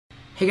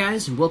Hey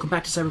guys, and welcome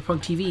back to Cyberpunk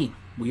TV.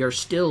 We are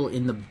still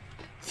in the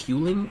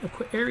fueling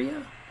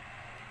area.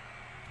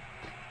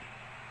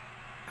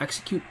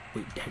 Execute...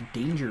 Wait,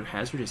 danger,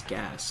 hazardous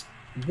gas.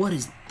 What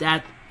is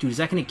that? Dude, is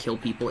that going to kill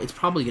people? It's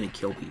probably going to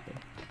kill people.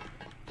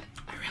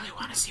 I really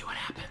want to see what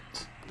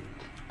happens.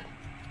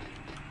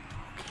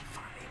 Okay,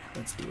 fine.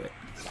 Let's do it.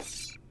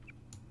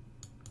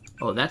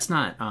 Oh, that's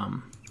not...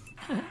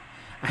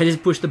 I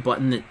just pushed the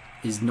button that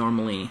is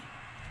normally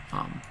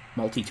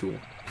multi-tool.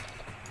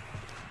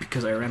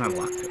 Because I ran out of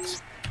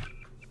lockpicks.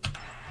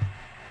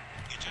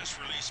 You just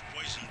released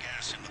poison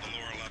gas into the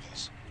lower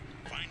levels.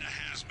 Find a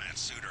hazmat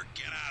suit or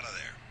get out of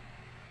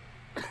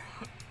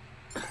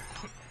there.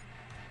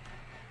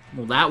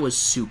 Well, that was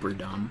super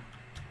dumb.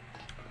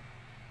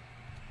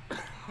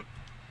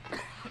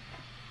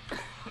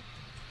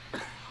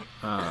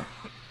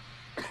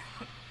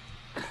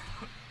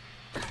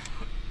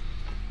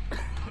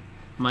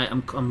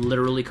 I'm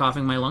literally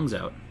coughing my lungs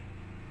out.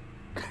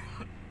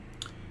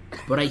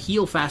 But I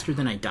heal faster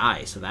than I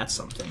die, so that's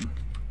something.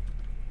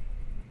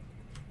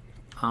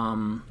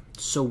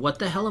 So what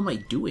the hell am I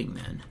doing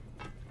then?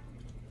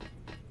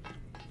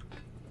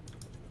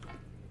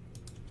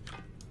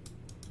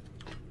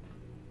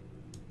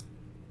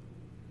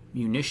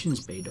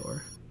 Munitions bay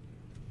door.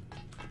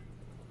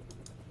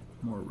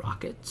 More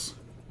rockets.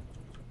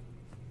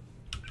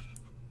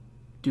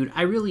 Dude,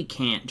 I really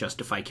can't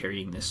justify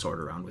carrying this sword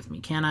around with me,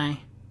 can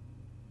I?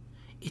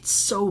 It's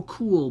so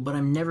cool, but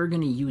I'm never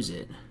gonna use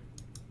it.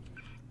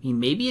 I mean,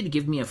 maybe it'd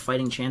give me a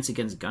fighting chance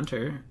against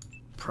Gunter.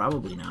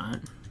 Probably not.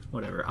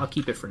 Whatever, I'll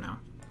keep it for now.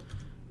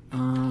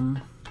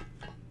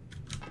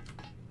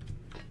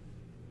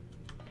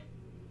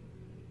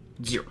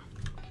 0.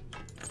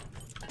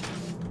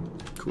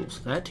 Cool,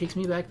 so that takes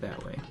me back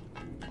that way.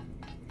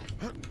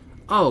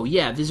 Oh,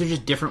 yeah, these are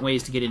just different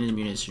ways to get into the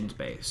munitions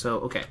bay. So,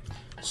 okay.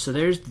 So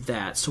there's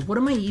that. So what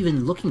am I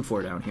even looking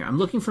for down here? I'm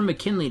looking for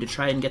McKinley to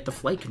try and get the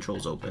flight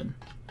controls open.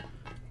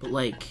 But,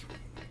 like...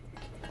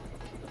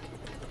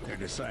 They're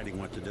deciding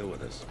what to do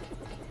with us.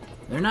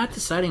 They're not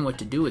deciding what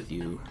to do with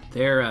you.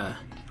 They're,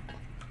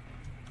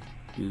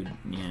 Dude,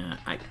 yeah,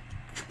 I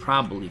should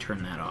probably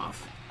turn that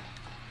off.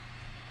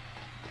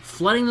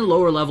 Flooding the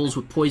lower levels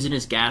with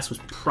poisonous gas was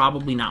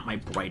probably not my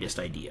brightest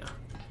idea.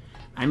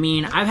 I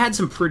mean, I've had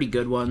some pretty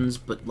good ones,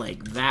 but,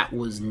 like, that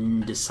was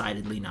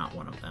decidedly not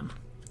one of them.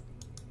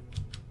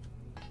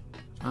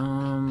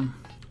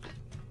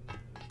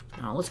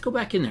 No, let's go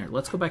back in there.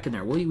 Let's go back in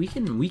there. We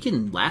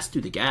can last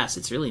through the gas.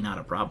 It's really not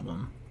a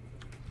problem.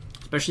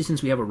 Especially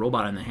since we have a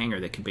robot in the hangar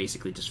that can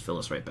basically just fill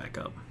us right back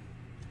up.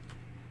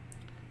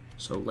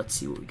 So let's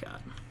see what we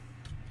got.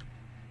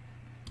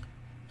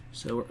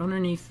 So we're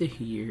underneath the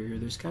here.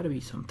 There's got to be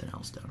something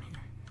else down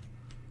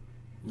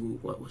here. Ooh,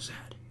 what was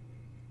that?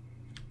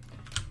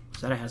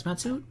 Was that a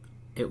hazmat suit?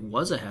 It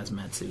was a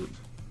hazmat suit.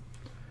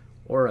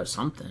 Or a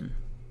something.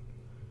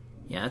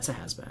 Yeah, that's a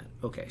hazmat.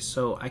 Okay,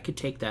 so I could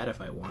take that if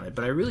I wanted,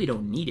 but I really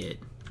don't need it.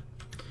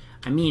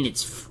 I mean,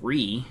 it's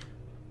free.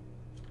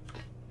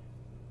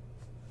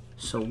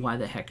 So why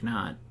the heck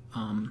not?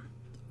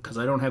 Because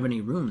I don't have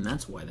any room,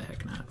 that's why the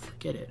heck not.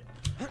 Forget it.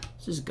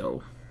 Let's just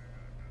go.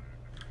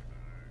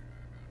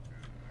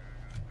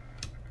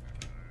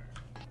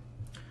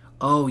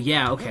 Oh,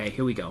 yeah, okay,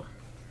 here we go.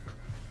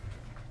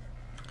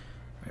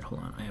 Alright,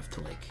 hold on, I have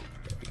to, like,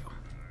 there we go.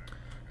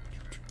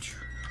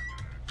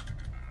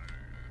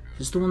 Is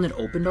this the one that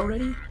opened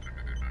already?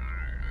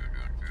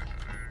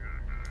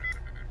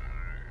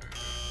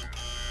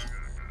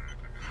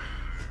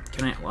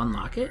 Can I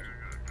unlock it?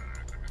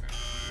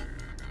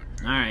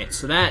 Alright,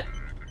 so that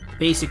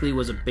basically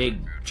was a big,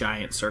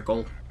 giant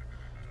circle.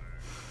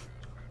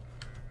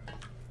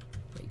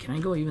 Wait, can I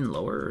go even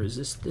lower, or is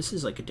this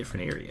is like a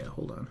different area?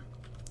 Hold on.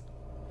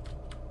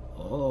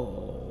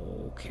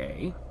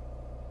 Okay.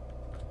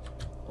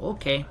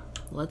 Okay,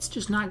 let's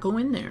just not go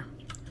in there.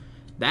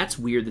 That's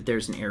weird that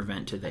there's an air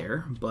vent to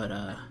there,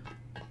 but,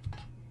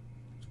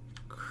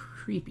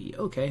 creepy.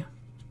 Okay.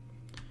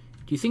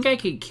 Do you think I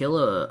could kill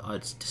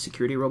a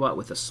security robot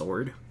with a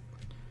sword?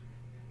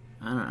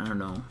 I don't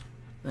know.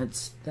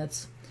 That's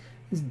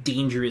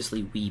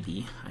dangerously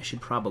weeby. I should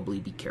probably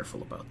be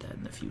careful about that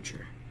in the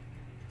future.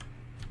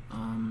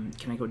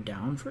 Can I go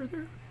down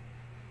further?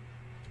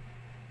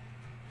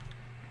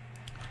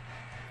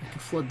 I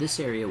could flood this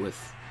area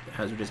with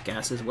hazardous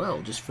gas as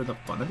well, just for the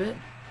fun of it.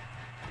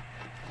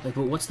 Like,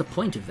 but what's the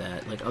point of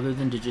that? Like, other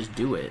than to just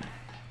do it?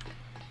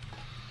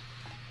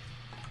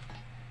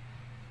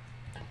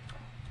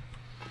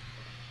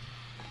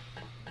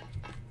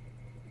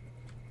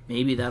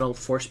 Maybe that'll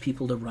force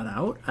people to run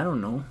out? I don't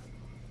know.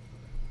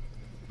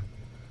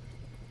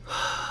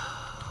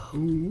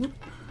 Ooh.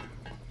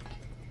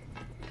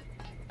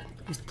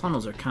 These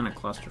tunnels are kind of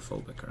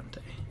claustrophobic, aren't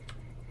they?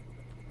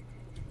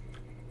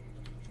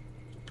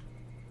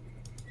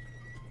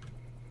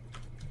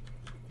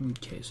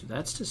 Okay, so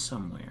that's to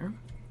somewhere.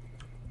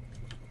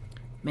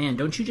 Man,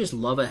 don't you just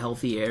love a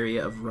healthy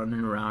area of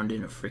running around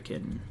in a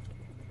frickin'...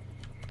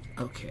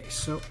 Okay,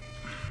 so...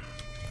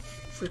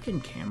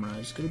 Frickin' camera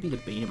is gonna be the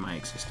bane of my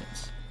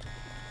existence.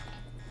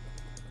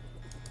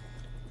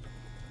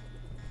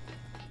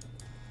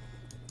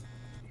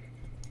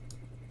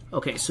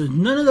 Okay, so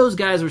none of those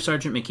guys were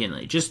Sergeant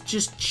McKinley.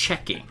 Just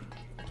checking.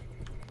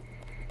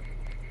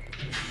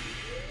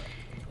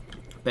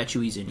 Bet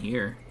you he's in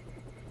here.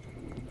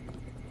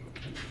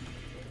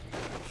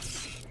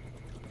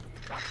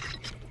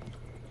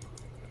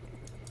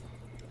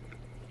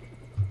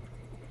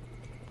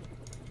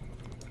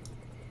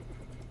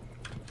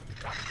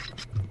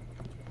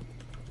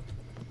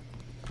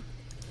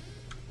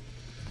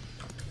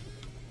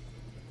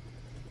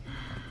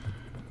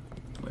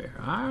 Where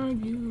are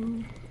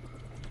you?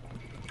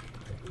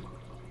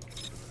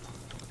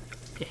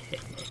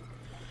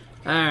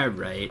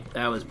 Alright,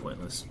 that was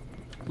pointless.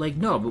 Like,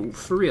 no, but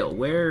for real,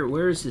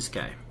 where is this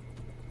guy?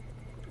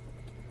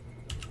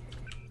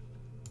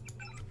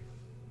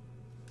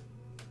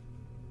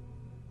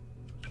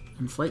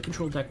 On Flight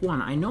Control Deck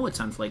 1. I know it's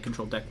on Flight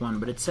Control Deck 1,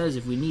 but it says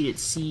if we need it,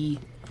 see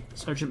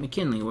Sergeant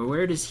McKinley. Well,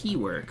 where does he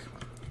work?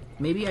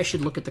 Maybe I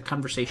should look at the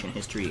conversation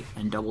history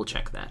and double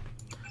check that.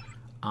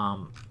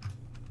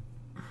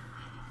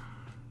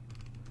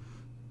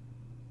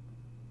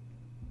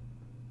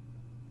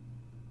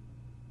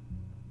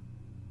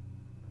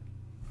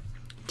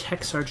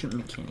 Tech Sergeant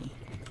McKinney.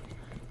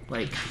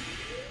 Like,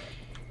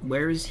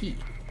 where is he?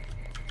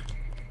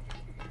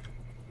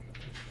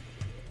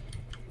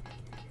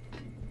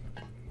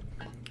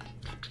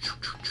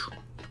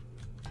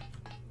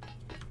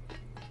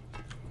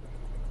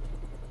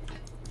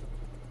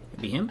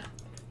 Maybe him?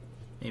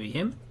 Maybe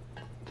him?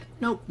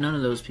 Nope, none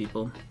of those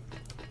people.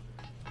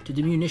 Did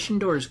the munition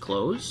doors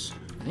close?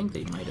 I think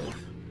they might have.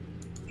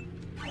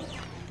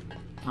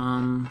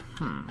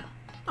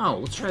 Oh,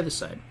 let's try this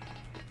side.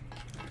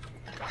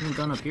 I haven't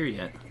gone up here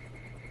yet.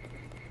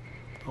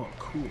 Oh,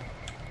 cool.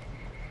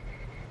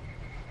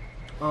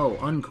 Oh,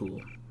 uncool.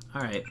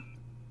 Alright.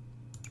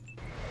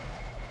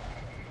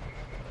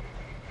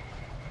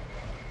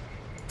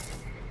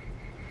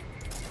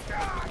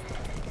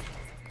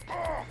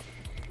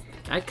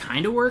 That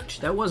kind of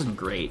worked. That wasn't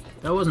great.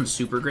 That wasn't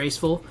super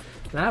graceful.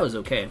 That was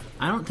okay.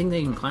 I don't think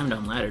they can climb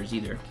down ladders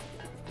either.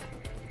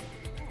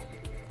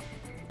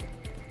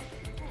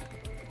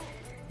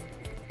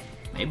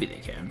 Maybe they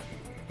can.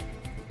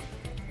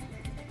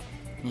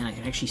 Man, I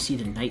can actually see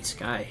the night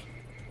sky.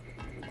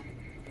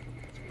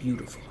 It's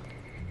beautiful.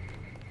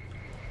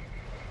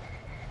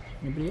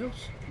 Anybody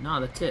else? No,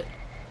 that's it.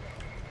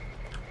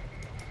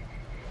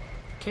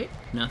 Okay,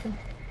 nothing.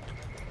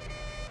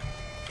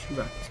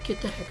 Let's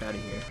get the heck out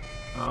of here.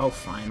 Oh,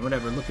 fine,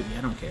 whatever. Look at me,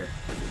 I don't care.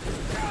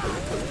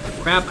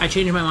 Crap, I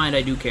changed my mind.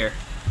 I do care.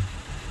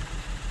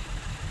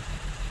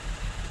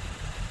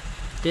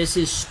 This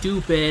is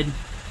stupid.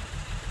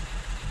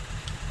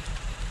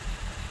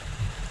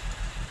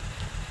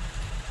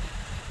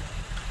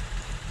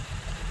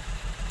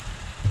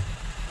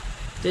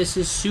 This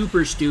is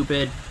super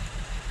stupid.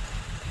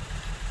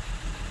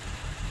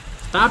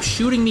 Stop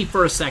shooting me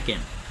for a second.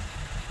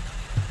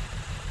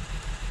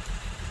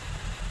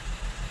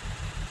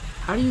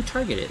 How do you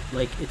target it?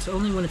 Like, it's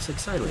only when it's like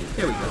sideways.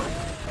 There we go.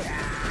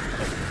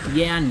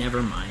 Yeah,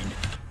 never mind.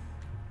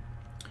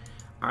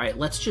 Alright,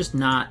 let's just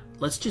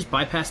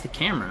bypass the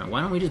camera.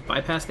 Why don't we just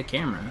bypass the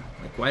camera?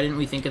 Like, why didn't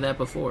we think of that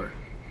before?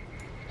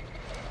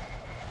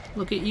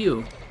 Look at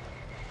you.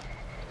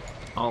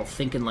 All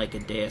thinking like a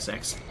Deus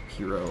Ex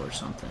hero or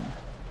something.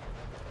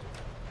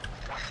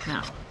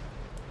 Now,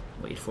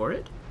 wait for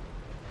it.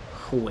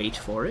 Wait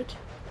for it.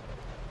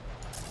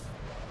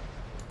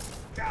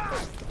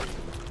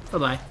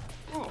 Bye-bye.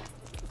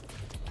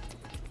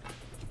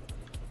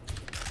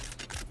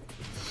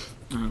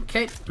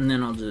 Okay, and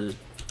then I'll just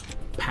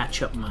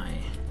patch up my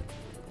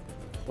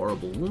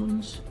horrible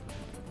wounds.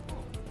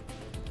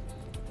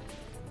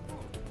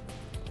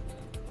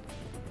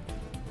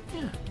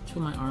 Yeah, so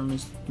my arm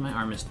is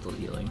still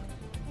healing.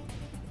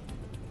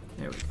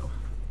 There we go.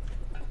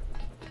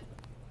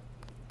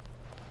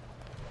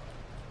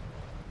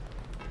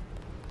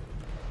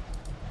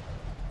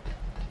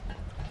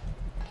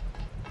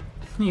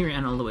 He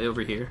ran all the way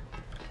over here.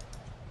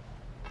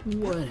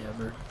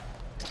 Whatever.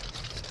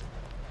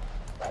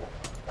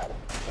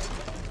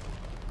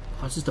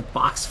 Oh, it's just a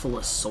box full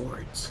of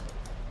swords.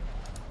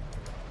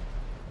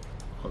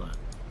 Hold on.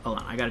 Hold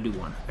on. I gotta do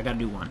one. I gotta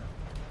do one.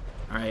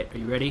 Alright, are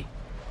you ready?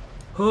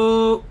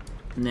 Oh!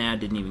 Nah,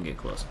 didn't even get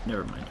close.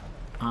 Never mind.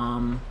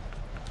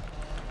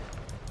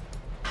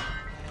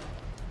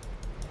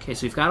 Okay,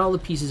 so we've got all the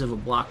pieces of a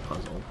block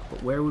puzzle,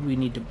 but where would we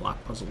need to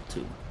block puzzle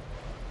to?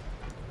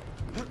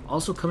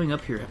 Also coming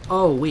up here...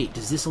 Oh, wait,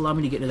 does this allow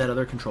me to get into that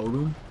other control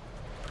room?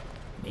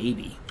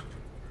 Maybe.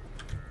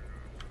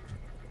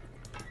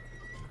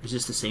 Or is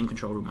this the same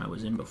control room I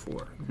was in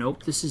before?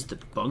 Nope, this is the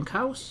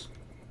bunkhouse?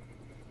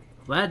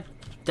 Well,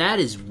 that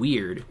is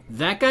weird.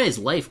 That guy's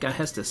life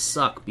has to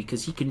suck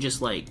because he can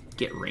just, like,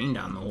 get rained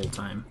on the whole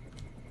time.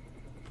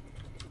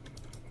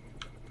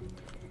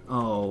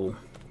 Oh.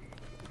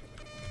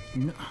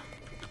 No.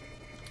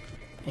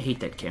 I hate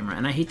that camera,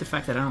 and I hate the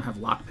fact that I don't have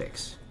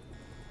lockpicks.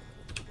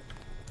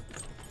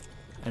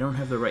 I don't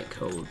have the right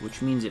code,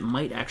 which means it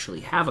might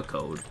actually have a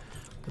code.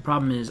 The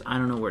problem is, I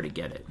don't know where to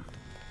get it.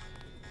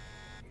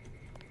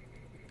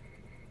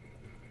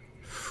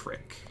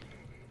 Frick.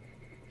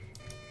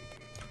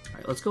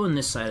 Alright, let's go in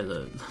this side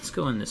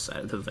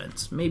of the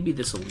vents. Maybe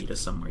this will lead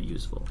us somewhere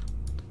useful.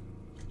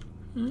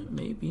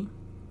 Maybe.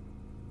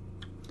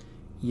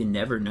 You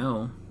never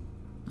know.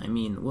 I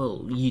mean,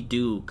 well, you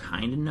do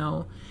kind of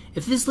know.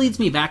 If this leads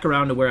me back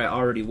around to where I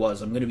already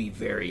was, I'm going to be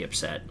very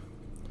upset.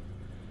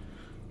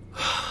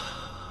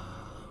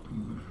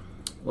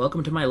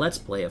 Welcome to my Let's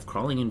Play of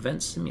Crawling in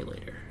Vent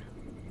Simulator.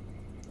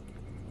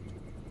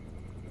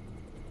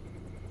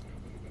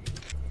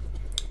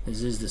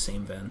 This is the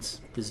same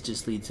vents. This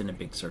just leads in a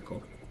big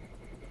circle.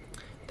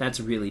 That's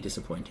really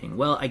disappointing.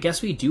 Well, I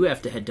guess we do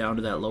have to head down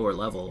to that lower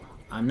level.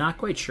 I'm not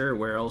quite sure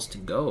where else to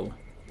go,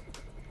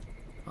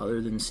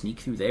 other than sneak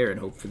through there and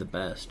hope for the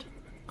best.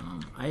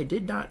 I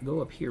did not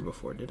go up here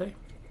before, did I?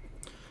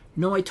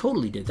 No, I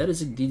totally did. That is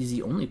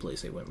the only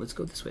place I went. Let's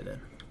go this way then.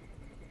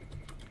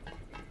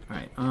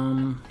 Alright,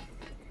 I'm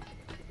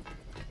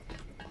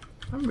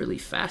really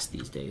fast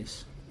these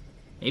days.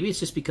 Maybe it's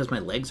just because my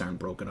legs aren't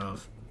broken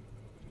off.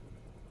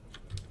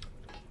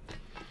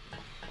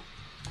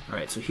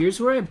 Alright, so here's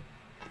where I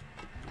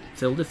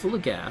filled it full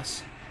of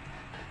gas.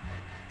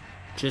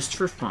 Just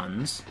for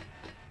funds.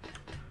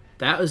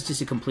 That was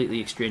just a completely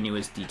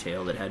extraneous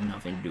detail that had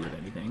nothing to do with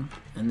anything.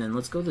 And then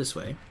let's go this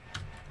way.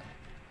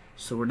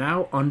 So we're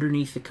now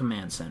underneath the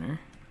command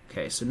center.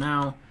 Okay, so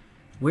now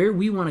where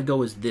we want to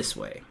go is this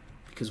way,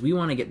 because we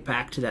want to get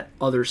back to that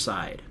other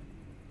side.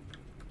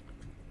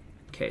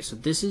 Okay, so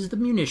this is the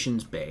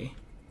munitions bay.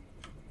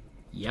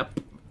 Yep.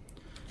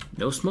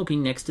 No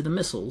smoking next to the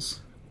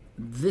missiles.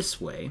 This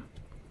way.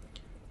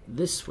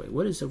 This way.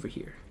 What is over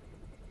here?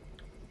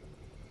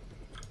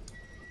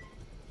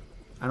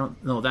 I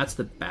don't know. That's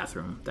the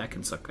bathroom. That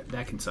can suck it.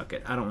 That can suck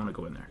it. I don't want to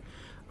go in there.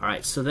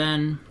 Alright, so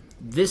then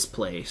this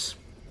place.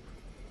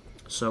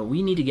 So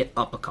we need to get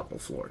up a couple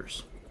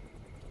floors.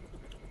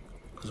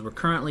 Because we're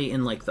currently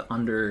in like the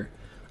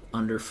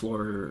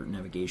underfloor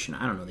navigation.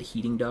 I don't know, the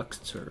heating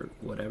ducts or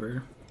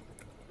whatever.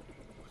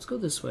 Let's go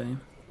this way.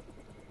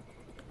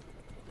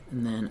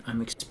 And then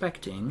I'm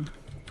expecting...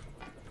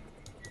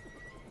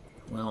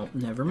 Well,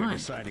 never mind. You're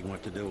deciding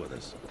what to do with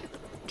us.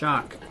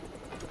 Jock.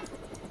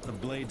 The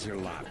blades are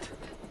locked.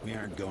 We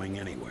aren't going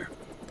anywhere.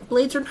 The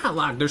blades are not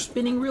locked. They're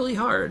spinning really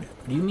hard.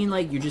 Do you mean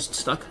like you're just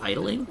stuck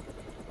idling?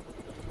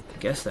 I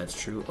guess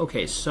that's true.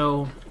 Okay,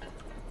 so...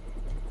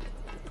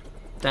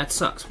 That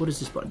sucks. What does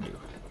this button do?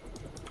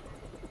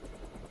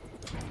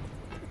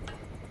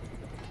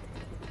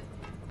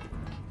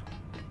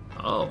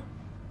 Oh.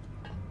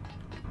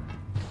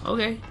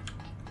 Okay.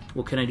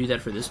 Well, can I do that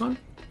for this one?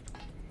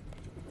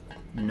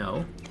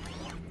 No.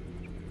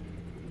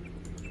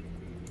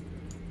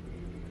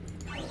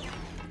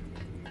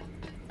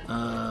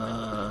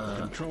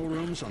 Control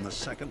rooms on the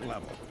second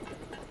level.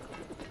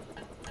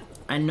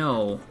 I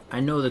know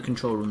the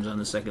control room's on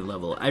the second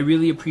level. I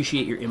really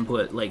appreciate your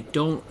input. Like,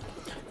 don't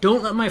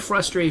let my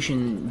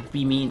frustration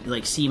be mean.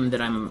 Like, seem that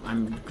I'm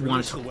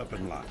want to. The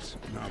weapon locks,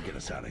 and I'll get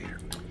us out of here.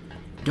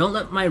 Don't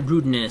let my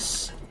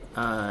rudeness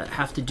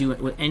have to do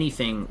with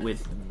anything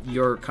with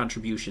your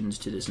contributions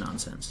to this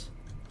nonsense.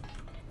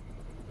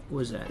 What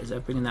was that? Is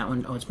that bringing that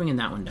one? Oh, it's bringing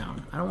that one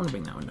down. I don't want to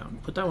bring that one down.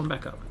 Put that one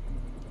back up.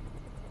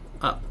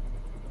 Up.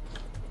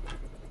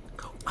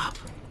 Go up.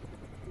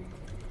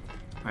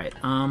 Alright,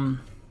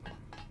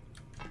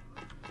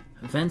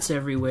 vents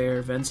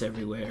everywhere, vents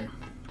everywhere.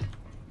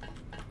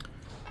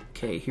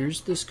 Okay,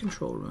 here's this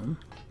control room.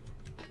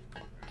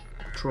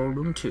 Control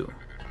room 2.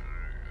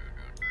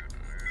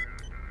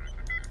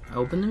 I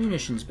open the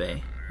munitions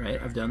bay, right?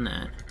 I've done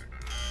that.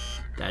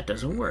 That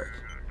doesn't work.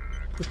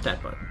 Push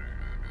that button.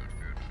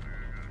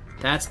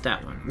 That's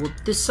that one. Well,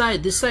 this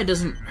side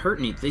doesn't hurt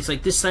anything. It's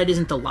like this side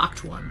isn't the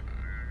locked one.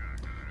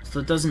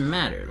 So it doesn't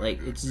matter. Like,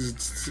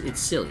 it's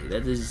silly.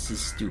 That is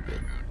just stupid.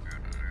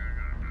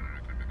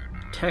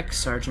 Tech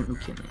Sergeant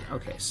McKinley.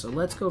 Okay, so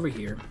let's go over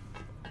here.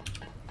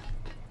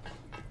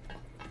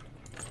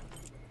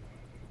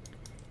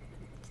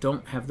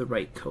 Don't have the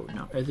right code.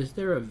 Now, is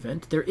there a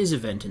vent? There is a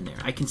vent in there.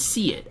 I can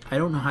see it. I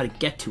don't know how to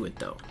get to it,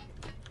 though.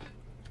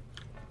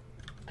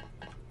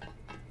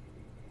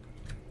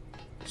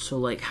 So,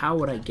 like, how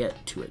would I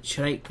get to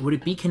it? Would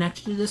it be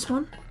connected to this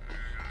one?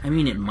 I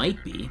mean, it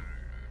might be.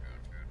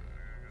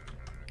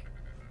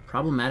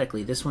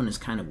 Problematically, this one is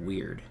kind of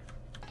weird.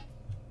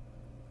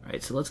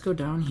 Alright, so let's go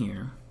down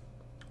here.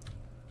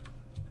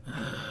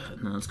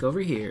 Now let's go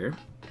over here.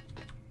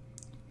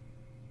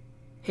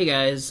 Hey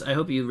guys, I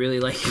hope you really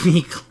like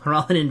me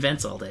crawling in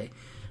vents all day.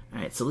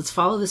 Alright, so let's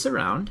follow this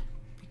around,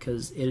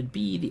 because it'd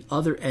be the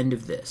other end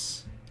of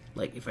this.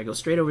 Like, if I go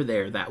straight over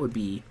there, that would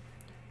be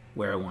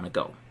where I want to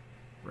go.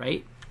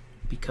 Right?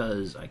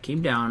 Because I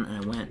came down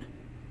and I went...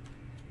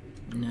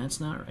 No,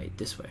 that's not right.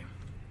 This way.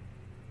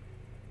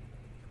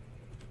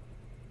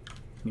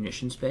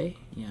 Munitions bay?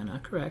 Yeah,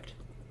 not correct.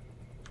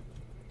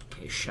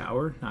 Okay,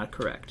 shower? Not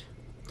correct.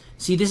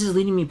 See, this is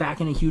leading me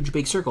back in a huge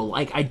big circle.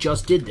 Like, I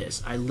just did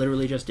this. I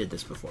literally just did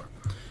this before.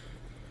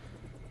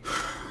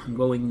 I'm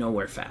going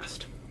nowhere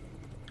fast.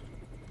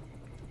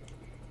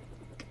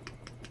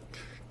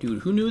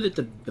 Dude, who knew that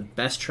the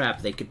best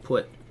trap they could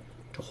put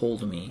to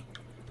hold me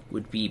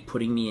would be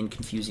putting me in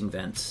confusing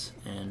vents.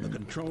 The And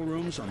control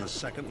room's on the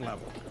second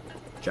level.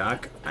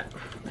 Jock,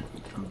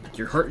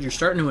 you're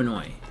starting to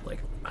annoy. Like,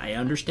 I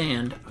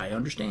understand.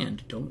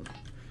 Don't.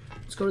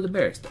 Let's go to the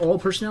barracks. All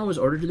personnel was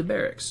ordered to the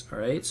barracks. All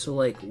right. So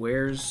like,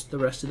 where's the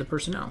rest of the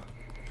personnel?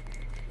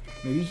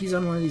 Maybe he's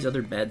on one of these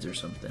other beds or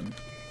something.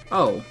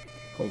 Oh,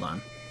 hold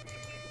on.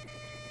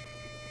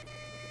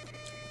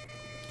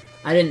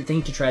 I didn't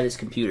think to try this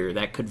computer.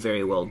 That could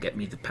very well get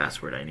me the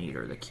password I need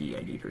or the key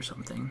I need or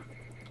something.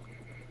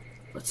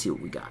 Let's see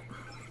what we got.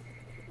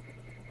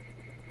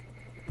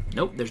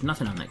 Nope, there's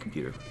nothing on that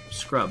computer.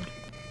 Scrubbed.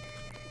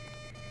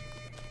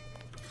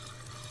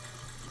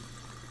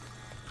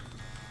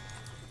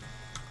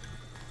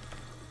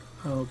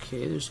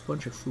 Okay, there's a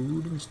bunch of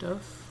food and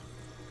stuff.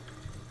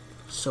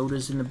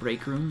 Sodas in the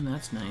break room,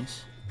 that's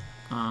nice.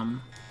 Okay,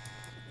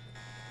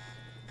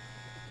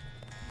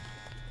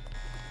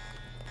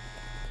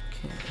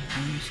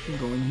 I'm just gonna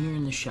go in here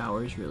in the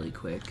showers really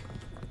quick.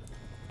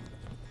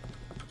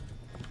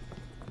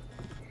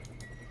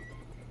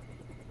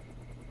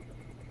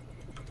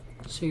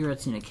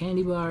 Cigarettes in a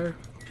candy bar,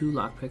 2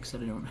 lockpicks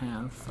that I don't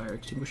have, fire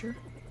extinguisher,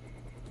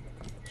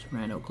 some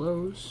rando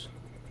clothes,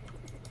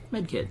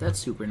 medkit, that's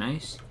super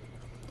nice.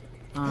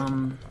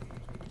 I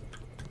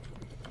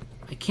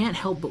can't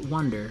help but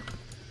wonder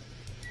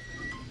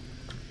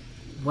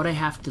what I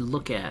have to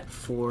look at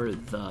for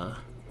the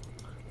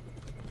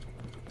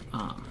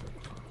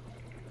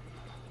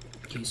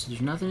okay, so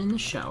there's nothing in the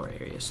shower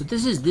area. So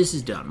this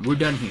is done. We're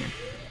done here.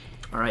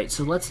 Alright,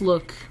 so let's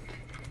look.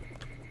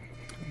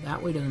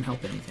 That way doesn't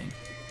help anything.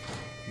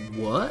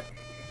 What?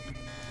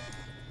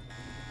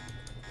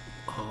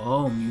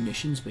 Oh,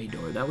 munitions bay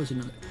door. That was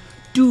another.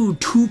 Dude,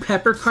 2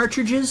 pepper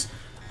cartridges?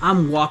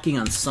 I'm walking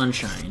on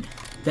sunshine.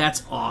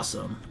 That's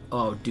awesome.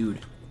 Oh, dude.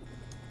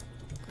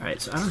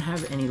 Alright, so I don't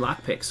have any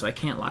lockpicks, so I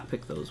can't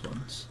lockpick those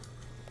ones.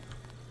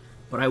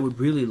 But I would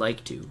really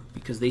like to,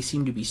 because they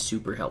seem to be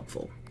super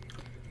helpful.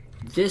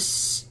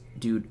 This,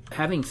 dude,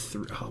 having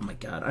 3... Oh my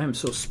god, I am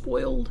so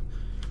spoiled.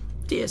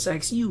 Deus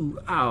Ex, you...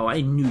 Oh,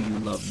 I knew you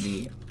loved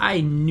me.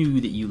 I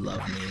knew that you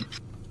loved me.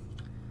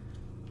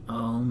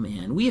 Oh,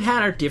 man. We've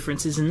had our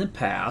differences in the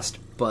past,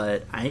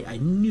 but I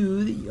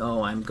knew that...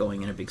 Oh, I'm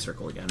going in a big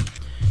circle again.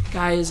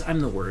 Guys,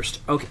 I'm the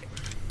worst. Okay.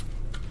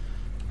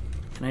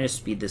 Can I just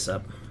speed this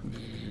up?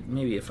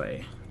 Maybe if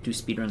I do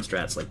speedrun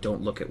strats, like,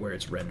 don't look at where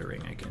it's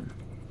rendering, I can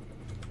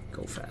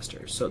go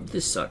faster. So,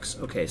 this sucks.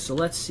 Okay, so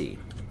let's see.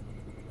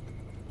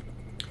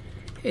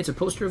 Hey, it's a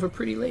poster of a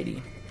pretty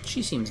lady.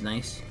 She seems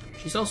nice.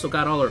 She's also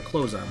got all her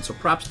clothes on, so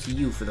props to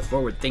you for the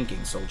forward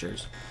thinking,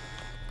 soldiers.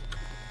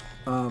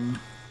 I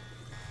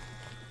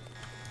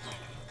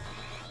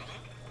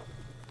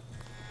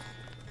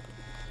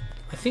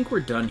think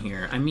we're done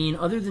here. I mean,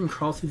 other than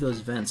crawl through those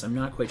vents, I'm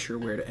not quite sure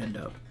where to end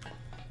up.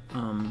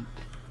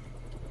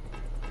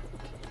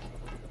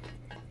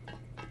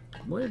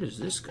 Where does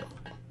this go?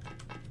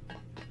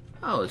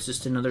 Oh, it's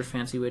just another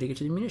fancy way to get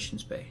to the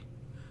munitions bay.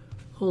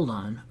 Hold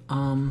on.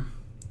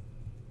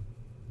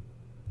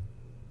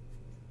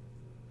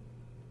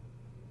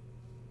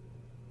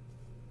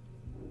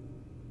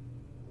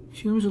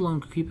 Fumes alone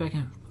creep back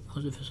in.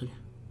 Positive facility.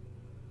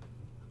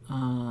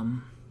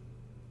 So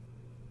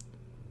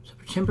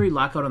temporary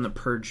lockout on the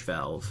purge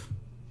valve.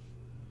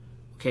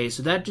 Okay,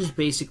 so that just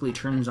basically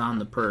turns on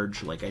the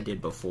purge like I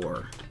did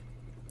before.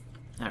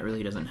 That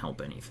really doesn't help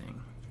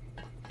anything.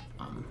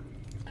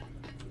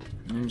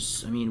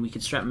 I mean, we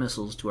could strap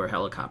missiles to our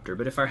helicopter,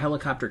 but if our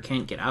helicopter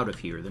can't get out of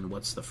here, then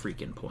what's the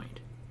freaking point?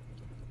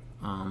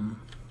 That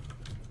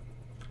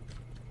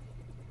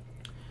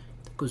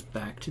goes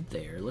back to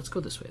there. Let's go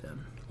this way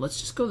then. Let's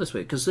just go this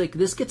way, because like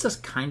this gets us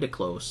kind of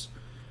close,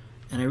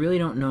 and I really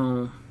don't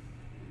know.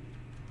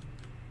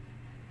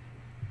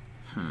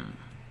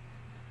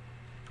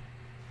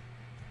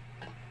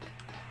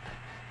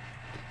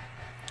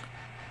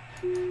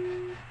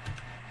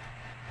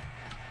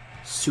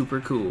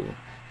 Super cool.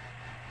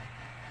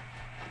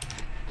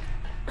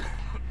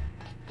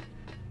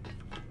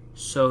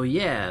 So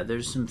yeah,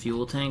 there's some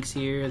fuel tanks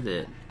here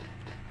that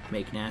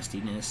make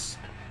nastiness.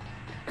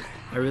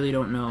 I really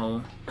don't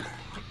know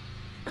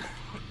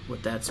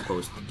what that's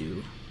supposed to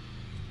do.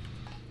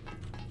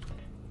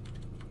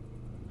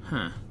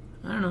 Huh.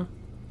 I don't know.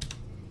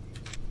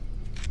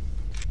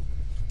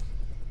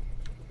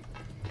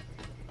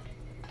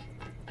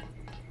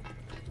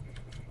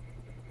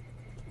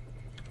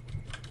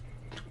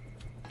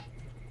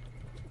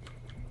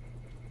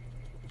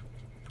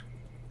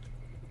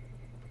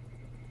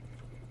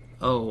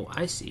 Oh,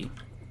 I see.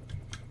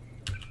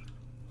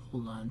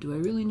 Hold on. Do I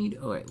really need...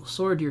 Alright, well,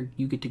 Sword,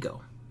 you get to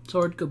go.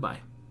 Sword, goodbye.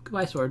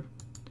 Goodbye, Sword.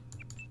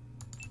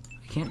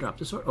 I can't drop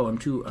the sword. Oh,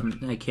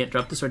 I can't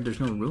drop the sword.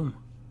 There's no room.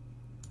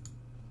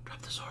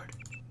 Drop the sword.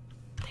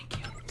 Thank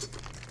you.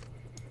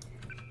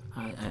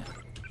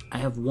 I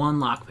have 1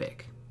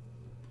 lockpick.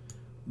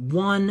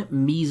 1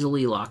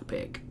 measly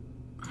lockpick.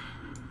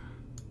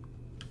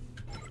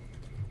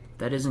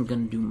 That isn't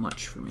going to do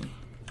much for me.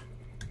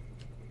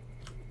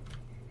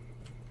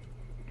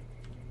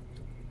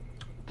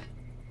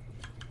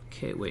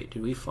 Okay, wait,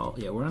 did we fall?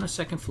 Yeah, we're on a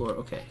second floor.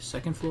 Okay,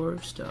 second floor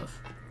of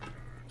stuff.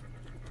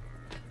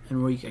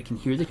 And I can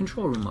hear the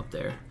control room up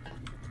there.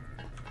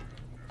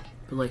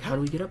 But, like, how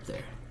do we get up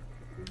there?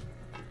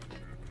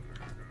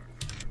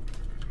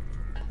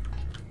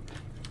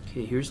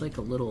 Okay, here's like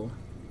a little...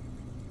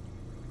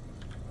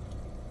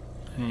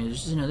 Okay,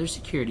 there's another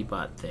security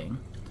bot thing.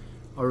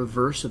 A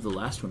reverse of the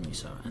last one we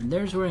saw. And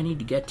there's where I need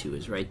to get to,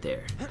 is right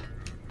there.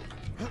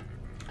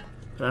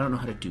 But I don't know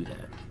how to do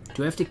that.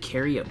 Do I have to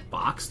carry a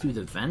box through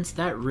the vents?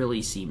 That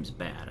really seems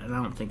bad. And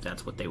I don't think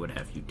that's what they would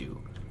have you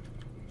do.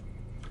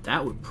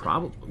 That would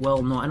probably...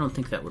 Well, no, I don't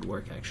think that would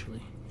work,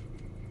 actually.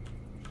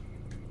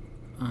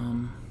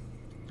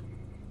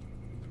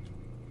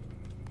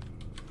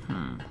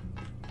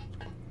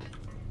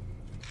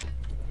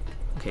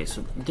 Okay,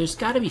 so there's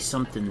got to be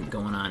something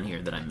going on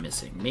here that I'm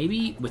missing.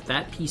 Maybe with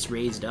that piece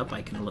raised up,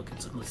 I can look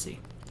at some... Let's see.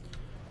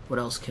 What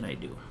else can I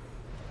do?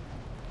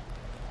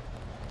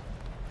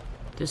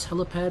 This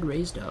helipad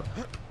raised up.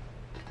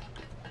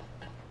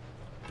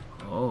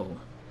 Oh.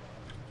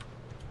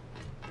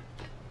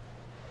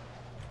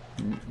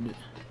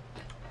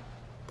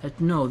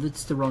 No,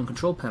 that's the wrong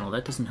control panel.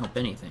 That doesn't help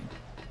anything.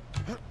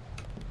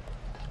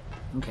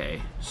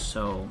 Okay,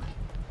 so...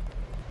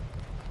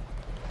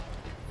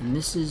 And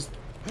this is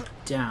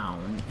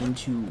down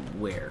into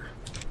where?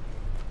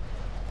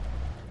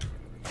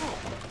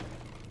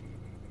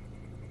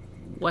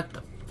 What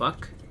the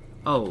fuck?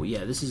 Oh,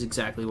 yeah, this is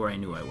exactly where I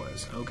knew I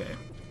was. Okay.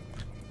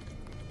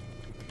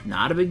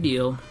 Not a big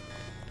deal.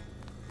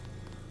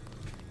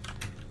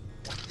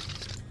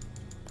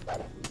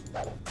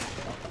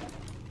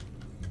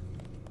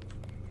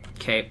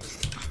 Okay.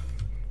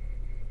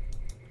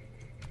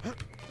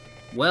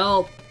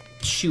 Well,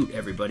 shoot,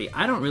 everybody.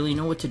 I don't really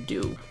know what to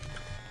do.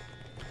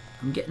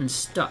 I'm getting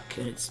stuck,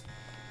 and it's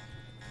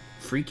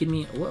freaking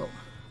me... Whoa,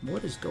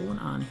 what is going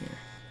on here?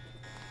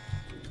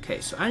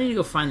 Okay, so I need to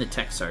go find the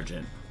tech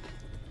sergeant.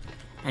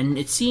 And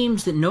it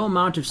seems that no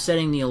amount of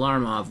setting the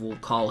alarm off will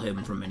call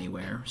him from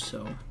anywhere,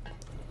 so...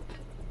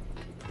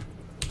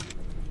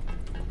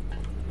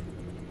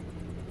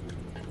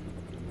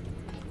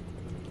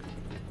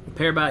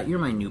 Repairbot, you're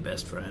my new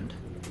best friend.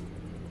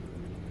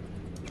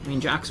 I mean,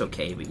 Jock's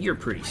okay, but you're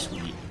pretty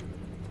sweet.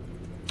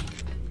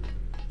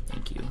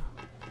 Thank you.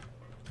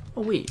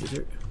 Oh wait, is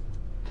there...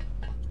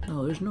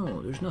 No,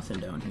 there's nothing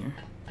down here.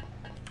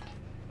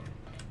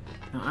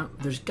 Now,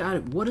 there's gotta...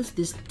 What does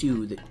this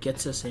do that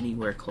gets us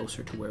anywhere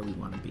closer to where we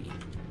want to be?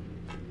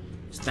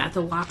 Is that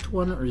the locked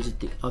one, or is it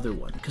the other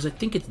one? Because I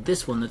think it's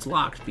this one that's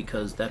locked,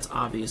 because that's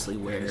obviously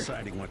where...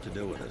 Deciding what to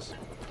do with this.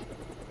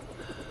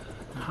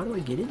 Now, how do I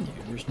get in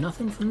there? There's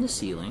nothing from the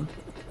ceiling.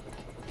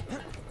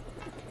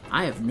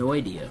 I have no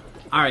idea.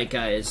 Alright,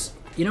 guys.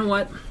 You know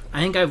what? I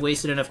think I've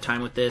wasted enough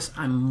time with this.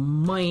 I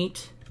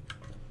might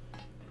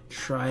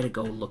try to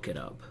go look it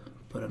up.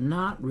 But I'm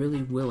not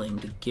really willing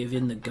to give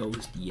in the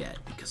ghost yet.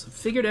 Because I've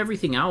figured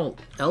everything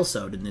else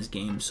out in this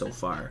game so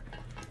far.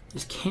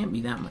 This can't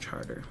be that much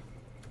harder.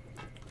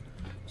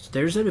 So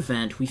there's an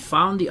event. We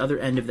found the other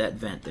end of that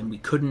vent, and we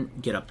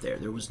couldn't get up there.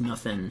 There was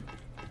nothing...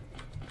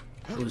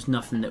 There was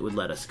nothing that would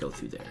let us go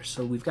through there.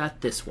 So we've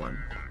got this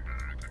one.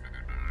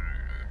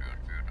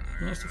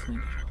 Let's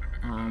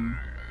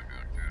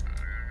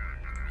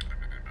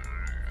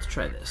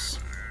try this.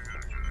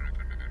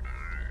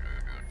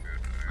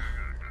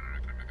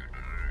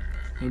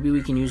 Maybe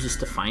we can use this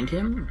to find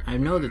him. I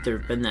know that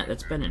there've been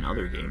that's been in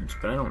other games,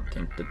 but I don't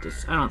think that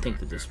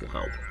this will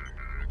help.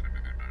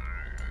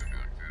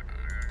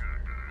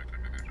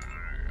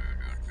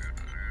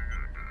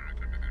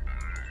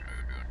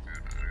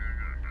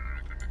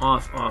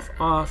 Off, off,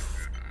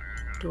 off.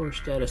 Door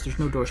status. There's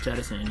no door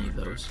status in any of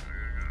those.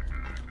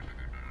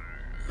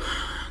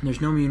 There's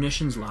no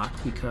munitions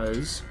locked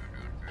because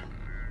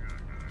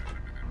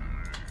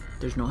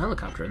there's no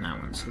helicopter in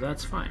that one, so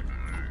that's fine.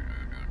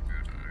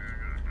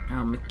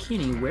 Now,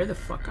 McKinney, where the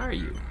fuck are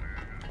you?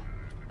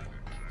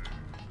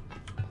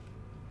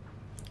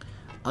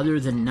 Other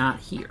than not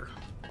here.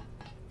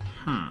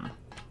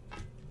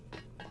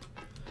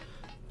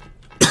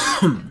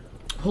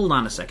 Hold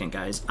on a second,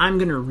 guys. I'm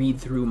gonna read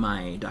through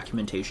my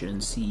documentation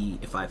and see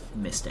if I've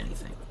missed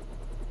anything.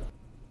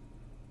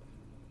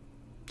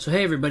 So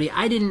hey everybody,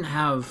 I didn't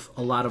have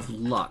a lot of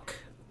luck.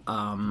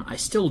 I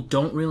still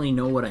don't really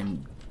know what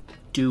I'm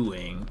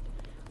doing.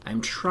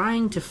 I'm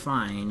trying to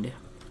find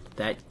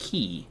that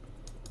key.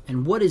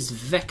 And what is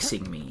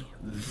vexing me,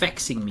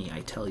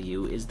 I tell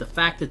you, is the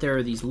fact that there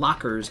are these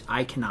lockers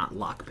I cannot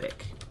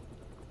lockpick.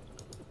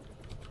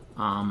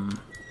 I'm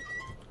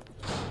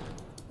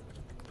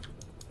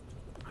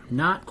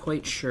not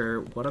quite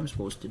sure what I'm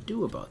supposed to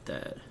do about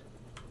that.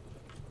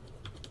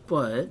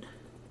 But...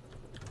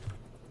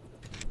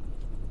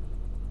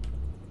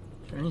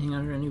 Is there anything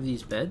under any of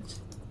these beds?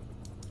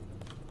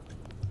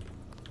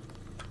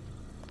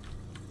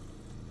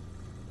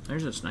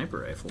 There's a sniper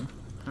rifle.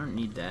 I don't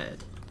need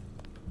that.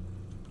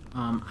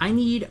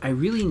 I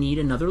really need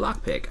another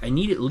lockpick. I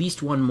need at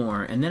least one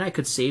more, and then I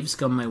could save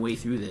scum my way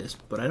through this,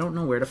 but I don't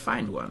know where to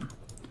find one.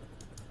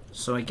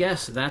 So I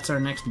guess that's our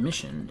next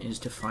mission, is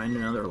to find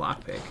another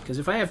lockpick. Because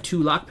if I have 2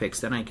 lockpicks,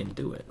 then I can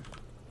do it.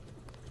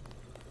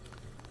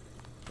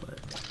 But...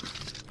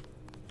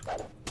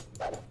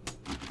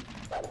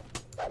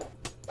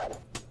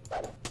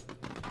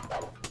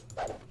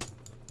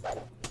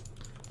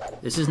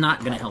 this is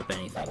not going to help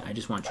anything. I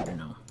just want you to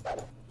know.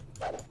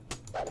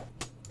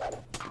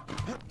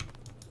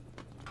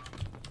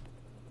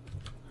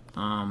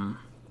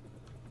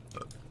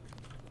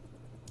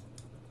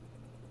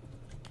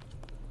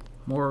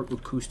 More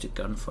acoustic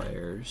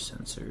gunfire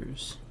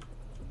sensors.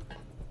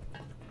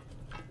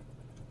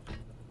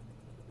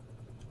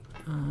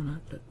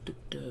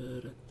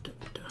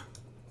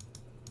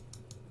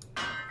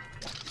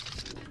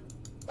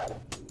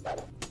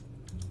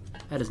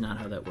 That is not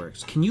how that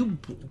works. Can you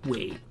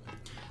wait?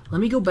 Let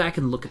me go back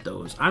and look at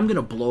those. I'm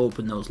gonna blow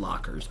open those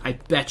lockers. I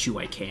bet you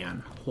I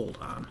can. Hold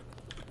on.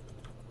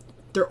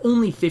 They're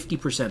only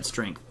 50%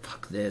 strength.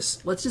 Fuck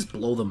this. Let's just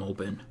blow them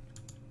open.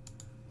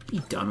 Be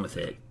done with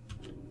it.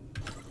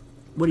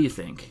 What do you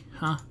think?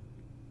 Huh?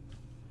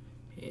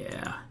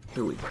 Yeah,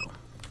 here we go.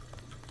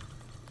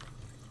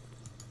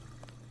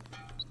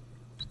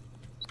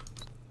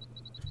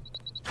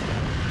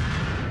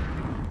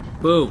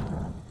 Boom.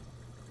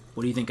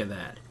 What do you think of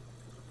that?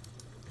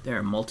 There,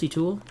 a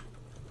multi-tool?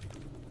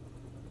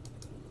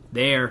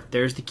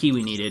 There's the key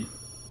we needed.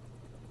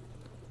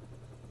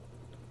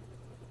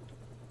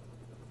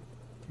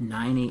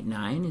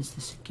 989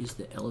 is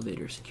the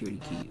elevator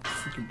security key.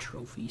 Freaking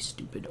trophy,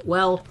 stupid.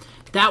 Well,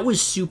 that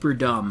was super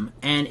dumb.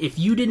 And if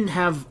I didn't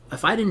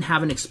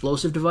have an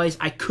explosive device,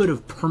 I could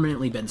have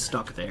permanently been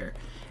stuck there.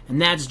 And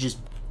that's just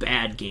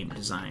bad game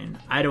design.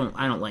 I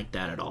don't like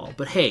that at all.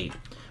 But hey,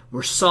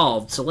 we're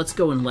solved, so let's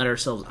go and let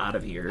ourselves out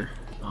of here.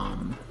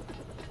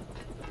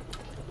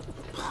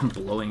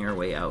 Blowing our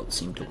way out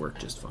seemed to work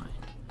just fine.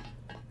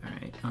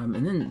 Alright,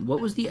 and then what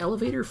was the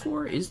elevator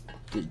for?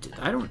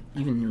 I don't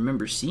even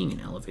remember seeing an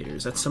elevator.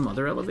 Is that some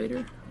other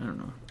elevator? I don't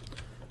know.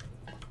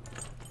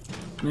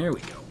 There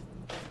we go.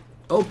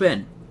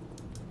 Open!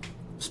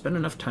 Spend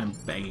enough time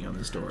banging on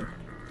this door.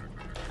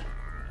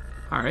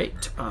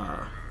 Alright,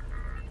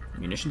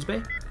 munitions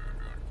bay?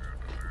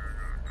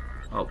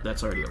 Oh,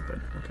 that's already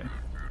open. Okay.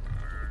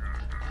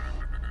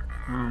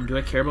 Do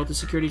I care about the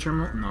security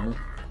terminal? No.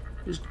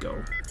 Just go.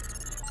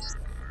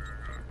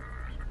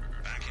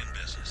 Back in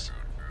business.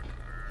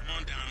 Come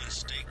on down and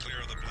stay clear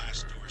of the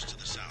blast doors to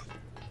the south.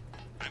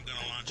 I'm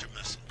gonna launch a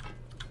missile.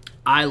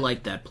 I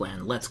like that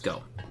plan. Let's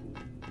go.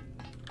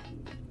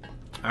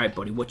 Alright,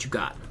 buddy, what you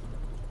got?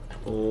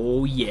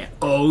 Oh, yeah.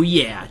 Oh,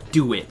 yeah.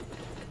 Do it.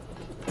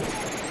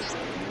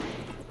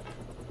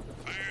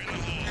 Fire in the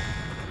hole.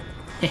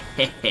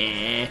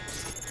 Hehehe.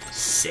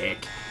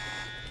 Sick.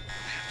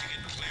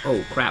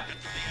 Oh, crap. Head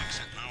for the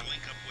exit, and I'll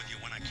link up with you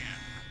when I can.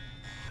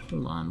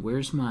 Hold on.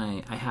 Where's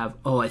my...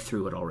 Oh, I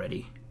threw it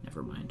already.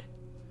 Never mind.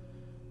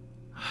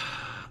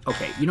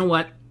 Okay, you know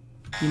what?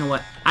 You know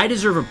what? I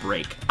deserve a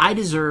break. I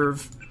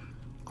deserve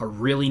a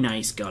really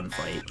nice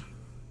gunfight.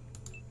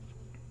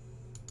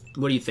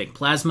 What do you think?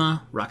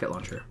 Plasma, rocket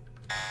launcher.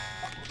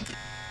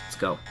 Let's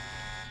go.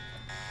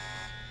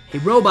 Hey,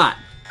 robot!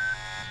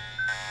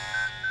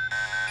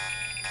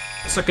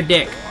 Suck a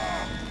dick.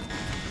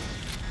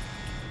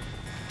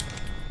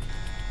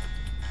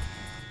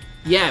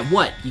 Yeah,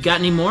 what? You got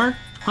any more?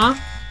 Huh?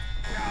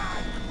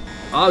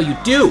 Oh, you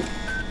do!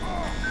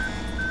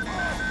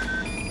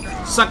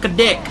 Suck a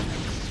dick.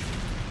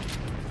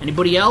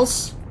 Anybody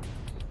else?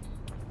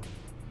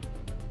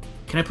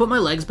 Can I put my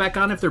legs back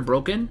on if they're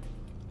broken?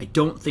 I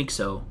don't think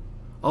so.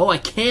 Oh, I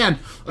can!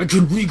 I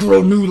can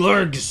regrow new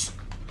legs!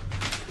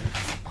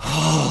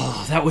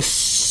 Oh, that was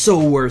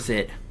so worth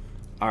it.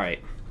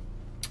 Alright.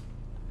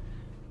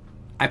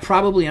 I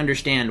probably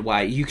understand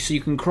why. So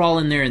you can crawl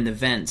in there in the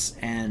vents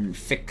and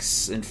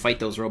fix and fight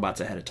those robots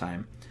ahead of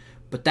time.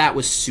 But that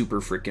was super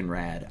freaking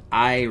rad.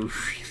 I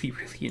really,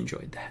 really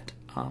enjoyed that.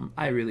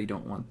 I really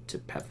don't want to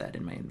have that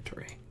in my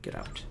inventory. Get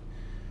out.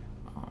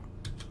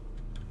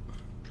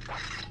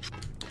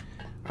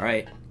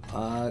 Alright.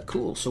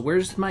 Cool. So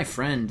where's my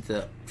friend,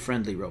 the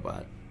friendly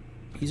robot?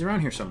 He's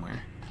around here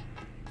somewhere.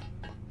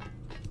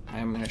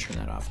 I'm going to turn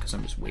that off because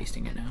I'm just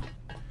wasting it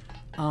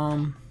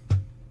now.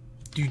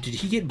 Dude, did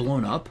he get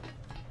blown up?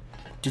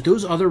 Did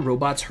those other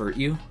robots hurt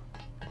you?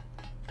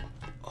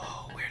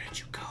 Oh, where did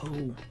you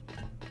go?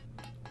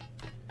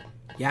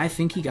 Yeah, I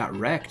think he got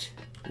wrecked.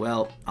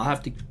 Well, I'll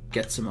have to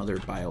get some other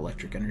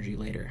bioelectric energy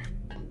later.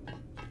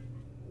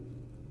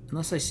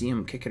 Unless I see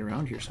him kicking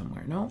around here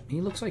somewhere. No, he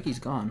looks like he's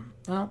gone.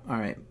 Oh,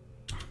 alright.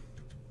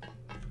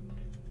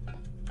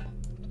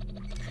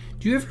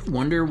 Do you ever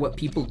wonder what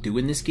people do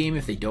in this game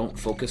if they don't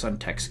focus on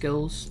tech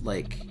skills?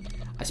 Like,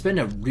 I spend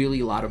a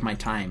really lot of my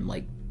time,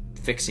 like,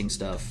 fixing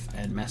stuff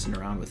and messing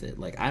around with it.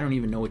 Like, I don't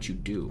even know what you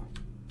do.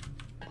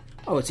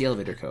 Oh, it's the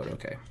elevator code.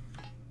 Okay.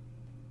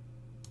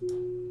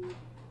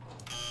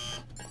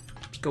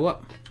 Let's go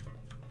up.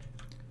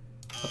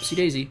 Upsy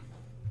daisy.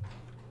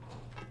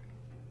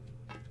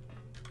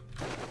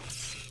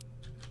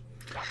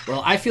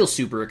 Well, I feel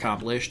super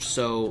accomplished,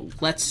 so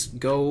let's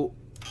go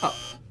up.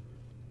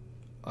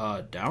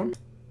 Down?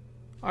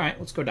 Alright,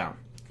 let's go down.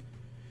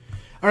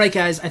 Alright,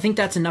 guys, I think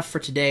that's enough for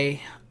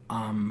today.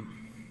 I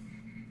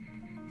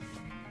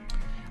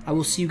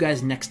will see you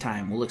guys next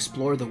time. We'll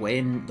explore the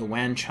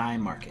Wan Chai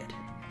market.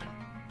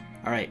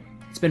 Alright,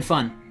 it's been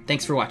fun.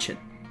 Thanks for watching.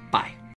 Bye.